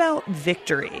 This is about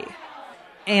victory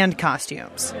and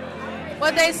costumes.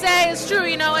 What they say is true,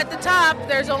 at the top,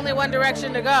 there's only one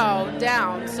direction to go,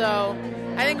 down. So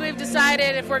I think we've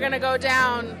decided if we're going to go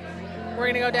down, we're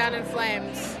going to go down in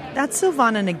flames. That's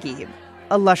Silvana Naguib,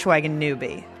 a Lushwagon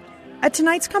newbie. At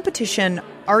tonight's competition,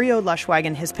 REO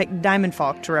Lushwagon has picked Diamond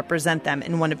Falk to represent them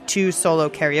in one of 2 solo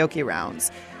karaoke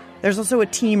rounds. There's also a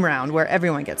team round where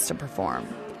everyone gets to perform.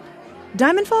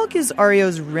 Diamond Falk is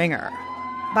REO's ringer.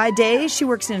 By day, she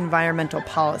works in environmental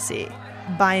policy.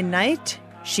 By night,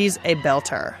 she's a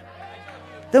belter.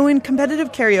 Though in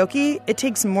competitive karaoke, it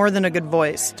takes more than a good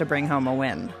voice to bring home a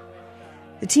win.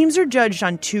 The teams are judged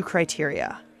on 2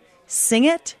 criteria: sing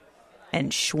it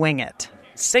and swing it.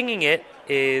 Singing it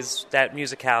is that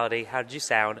musicality. How did you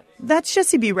sound? That's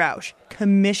Jesse B. Rausch,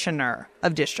 commissioner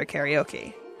of district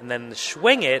karaoke. And then the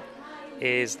swing it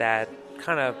is that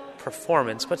kind of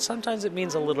performance, but sometimes it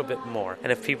means a little bit more.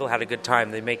 And if people had a good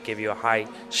time, they may give you a high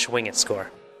swing it score.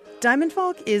 Diamond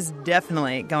Falk is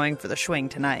definitely going for the swing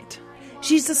tonight.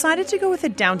 She's decided to go with a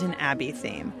Downton Abbey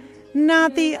theme.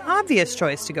 Not the obvious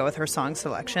choice to go with her song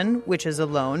selection, which is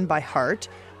Alone by Heart,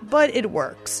 but it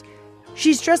works.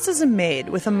 She's dressed as a maid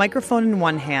with a microphone in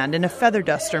one hand and a feather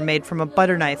duster made from a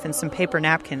butter knife and some paper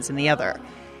napkins in the other.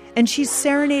 And she's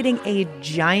serenading a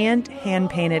giant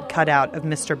hand-painted cutout of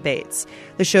Mr. Bates,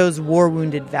 the show's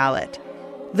war-wounded valet.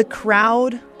 The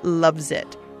crowd loves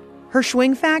it. Her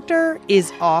swing factor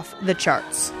is off the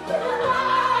charts.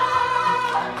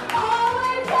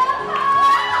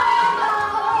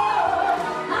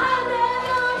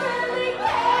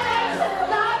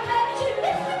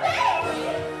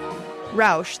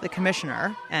 Rausch, the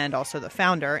commissioner, and also the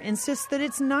founder, insists that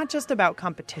it's not just about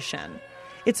competition.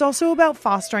 It's also about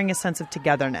fostering a sense of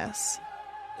togetherness.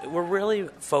 We're really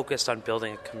focused on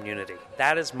building a community.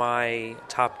 That is my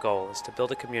top goal, is to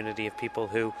build a community of people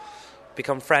who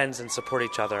become friends and support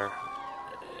each other.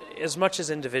 As much as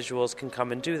individuals can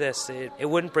come and do this, it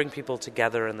wouldn't bring people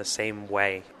together in the same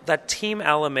way. That team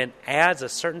element adds a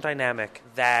certain dynamic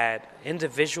that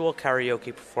individual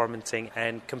karaoke performing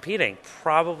and competing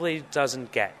probably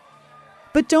doesn't get.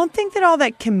 But don't think that all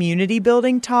that community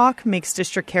building talk makes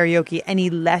district karaoke any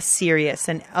less serious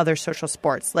than other social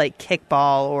sports like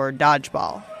kickball or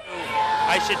dodgeball.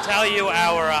 I should tell you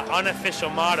our unofficial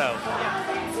motto.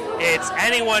 It's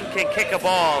anyone can kick a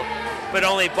ball, but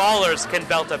only ballers can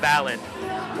belt a ballad.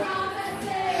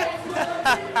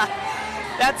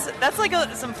 That's like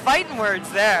some fighting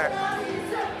words there.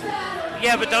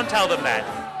 Yeah, but don't tell them that.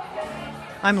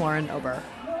 I'm Lauren Ober.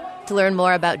 To learn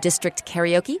more about district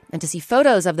karaoke and to see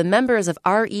photos of the members of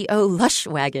REO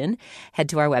Lushwagon, head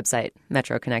to our website,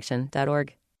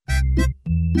 metroconnection.org.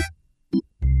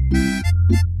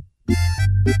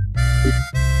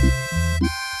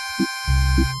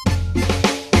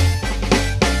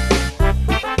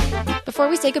 Before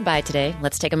we say goodbye today,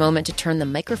 let's take a moment to turn the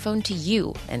microphone to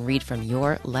you and read from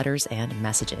your letters and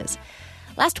messages.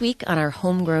 Last week on our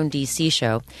Homegrown DC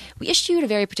show, we issued a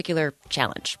very particular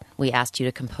challenge. We asked you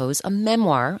to compose a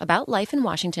memoir about life in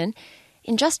Washington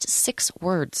in just 6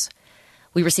 words.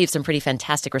 We received some pretty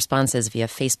fantastic responses via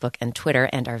Facebook and Twitter,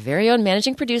 and our very own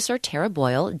managing producer, Tara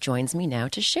Boyle, joins me now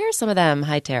to share some of them.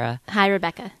 Hi, Tara. Hi,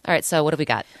 Rebecca. All right, so what have we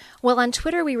got? Well, on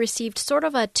Twitter, we received sort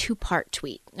of a 2-part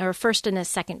tweet, or a first and a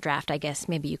second draft, I guess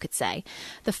maybe you could say.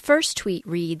 The first tweet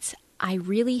reads, I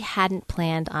really hadn't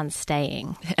planned on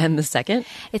staying. And the second?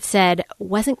 It said,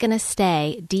 wasn't going to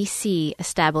stay, D.C.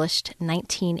 established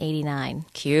 1989.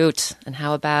 Cute. And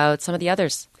how about some of the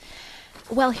others?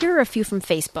 Well, here are a few from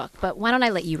Facebook, but why don't I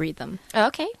let you read them?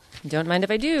 Okay. Don't mind if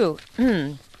I do.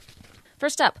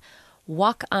 First up,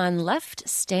 walk on left,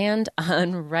 stand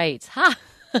on right. Ha!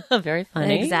 Very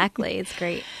funny. Exactly. It's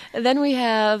great. Then we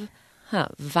have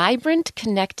vibrant,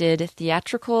 connected,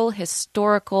 theatrical,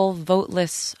 historical,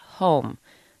 voteless home.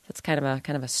 That's kind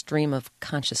of a stream of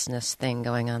consciousness thing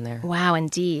going on there. Wow,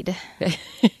 indeed.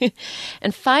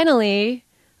 And finally,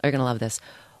 you're going to love this.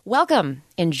 Welcome.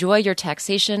 Enjoy your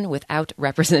taxation without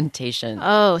representation.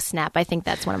 Oh, snap. I think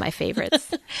that's one of my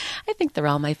favorites. I think they're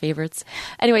all my favorites.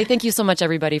 Anyway, thank you so much,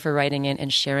 everybody, for writing in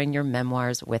and sharing your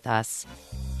memoirs with us.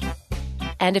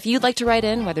 And if you'd like to write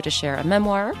in, whether to share a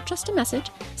memoir or just a message,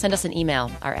 send us an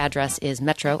email. Our address is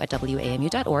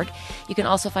metro@wamu.org. You can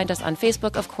also find us on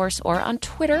Facebook, of course, or on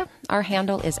Twitter. Our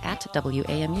handle is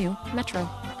 @WAMU Metro.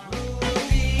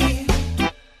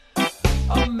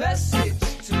 A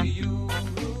message to you.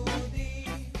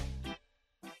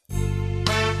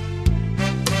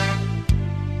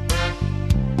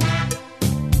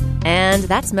 And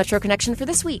that's Metro Connection for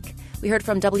this week. We heard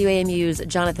from WAMU's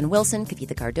Jonathan Wilson,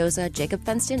 Kavitha Cardoza, Jacob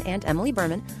Fenston, and Emily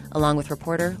Berman, along with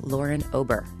reporter Lauren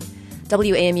Ober.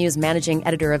 WAMU's managing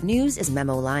editor of news is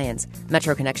Memo Lyons.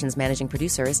 Metro Connections managing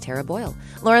producer is Tara Boyle.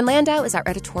 Lauren Landau is our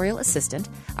editorial assistant.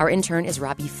 Our intern is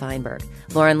Robbie Feinberg.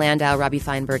 Lauren Landau, Robbie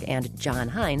Feinberg, and John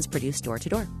Hines produce Door to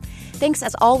Door. Thanks,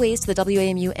 as always, to the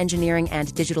WAMU engineering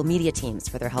and digital media teams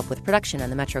for their help with production on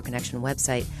the Metro Connection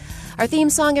website. Our theme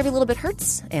song, Every Little Bit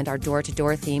Hurts, and our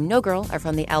door-to-door theme, No Girl, are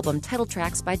from the album Title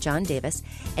Tracks by John Davis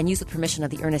and used with permission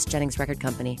of the Ernest Jennings Record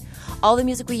Company. All the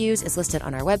music we use is listed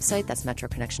on our website, that's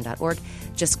metroconnection.org.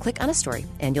 Just click on a story,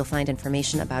 and you'll find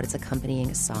information about its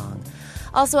accompanying song.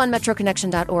 Also on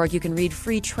metroconnection.org, you can read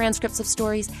free transcripts of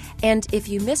stories, and if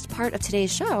you missed part of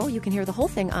today's show, you can hear the whole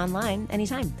thing online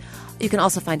anytime. You can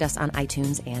also find us on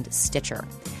iTunes and Stitcher.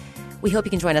 We hope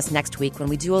you can join us next week when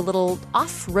we do a little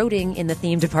off-roading in the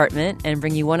theme department and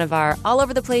bring you one of our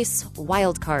all-over-the-place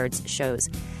wild cards shows.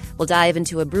 We'll dive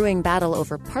into a brewing battle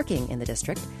over parking in the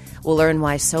district. We'll learn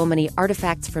why so many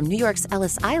artifacts from New York's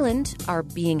Ellis Island are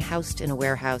being housed in a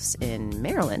warehouse in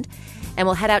Maryland. And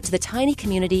we'll head out to the tiny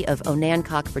community of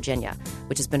Onancock, Virginia,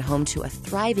 which has been home to a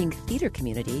thriving theater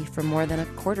community for more than a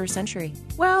quarter century.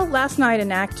 Well, last night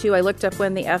in Act 2, I looked up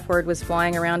when the F word was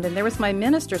flying around, and there was my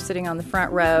minister sitting on the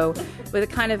front row with a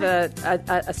kind of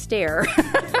a stare.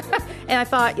 And I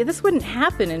thought, this wouldn't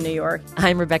happen in New York.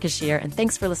 I'm Rebecca Shear, and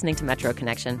thanks for listening to Metro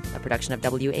Connection, a production of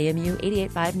WAMU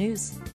 88.5 News.